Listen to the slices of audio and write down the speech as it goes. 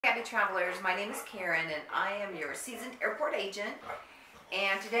happy travelers. My name is Karen and I am your seasoned airport agent.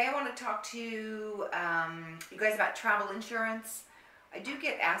 And today I want to talk to you guys about travel insurance. I do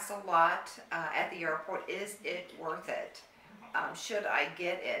get asked a lot at the airport, is it worth it? Should I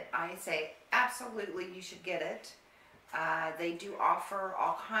get it? I say absolutely you should get it. They do offer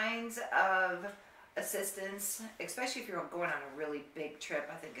all kinds of assistance, especially if you're going on a really big trip.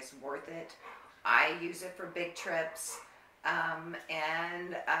 I think it's worth it. I use it for big trips.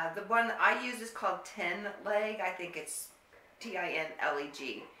 The one I use is called Tinleg. I think it's Tinleg. And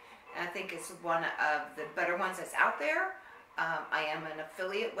I think it's one of the better ones that's out there. I am an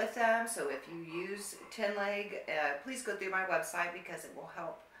affiliate with them, so if you use Tinleg, please go through my website because it will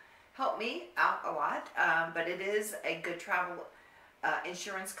help me out a lot. But it is a good travel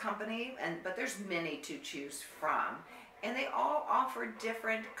insurance company, but there's many to choose from. And they all offer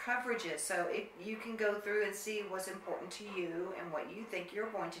different coverages, so you can go through and see what's important to you and what you think you're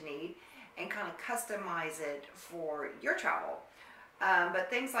going to need and kind of customize it for your travel.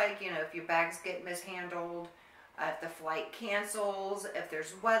 But things like, if your bags get mishandled, if the flight cancels, if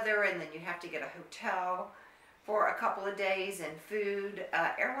there's weather and then you have to get a hotel for a couple of days and food,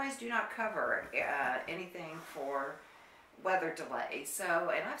 airlines do not cover anything for weather delay.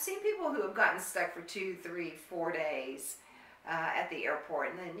 And I've seen people who have gotten stuck for 2, 3, 4 days at the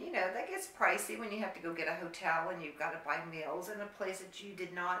airport, and then that gets pricey when you have to go get a hotel and you've got to buy meals in a place that you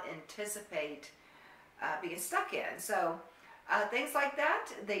did not anticipate being stuck in. So things like that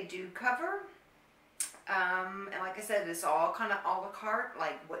they do cover, and like I said, it's all kind of a la carte,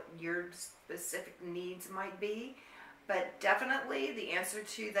 like what your specific needs might be. But definitely the answer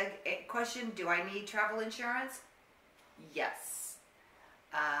to the question, do I need travel insurance? Yes.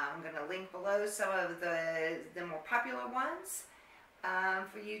 I'm going to link below some of the more popular ones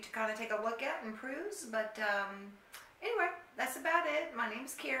for you to kind of take a look at and peruse. But anyway, that's about it. My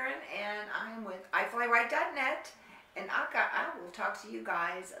name's Karen and I'm with iflyright.net, and I will talk to you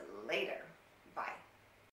guys later. Bye.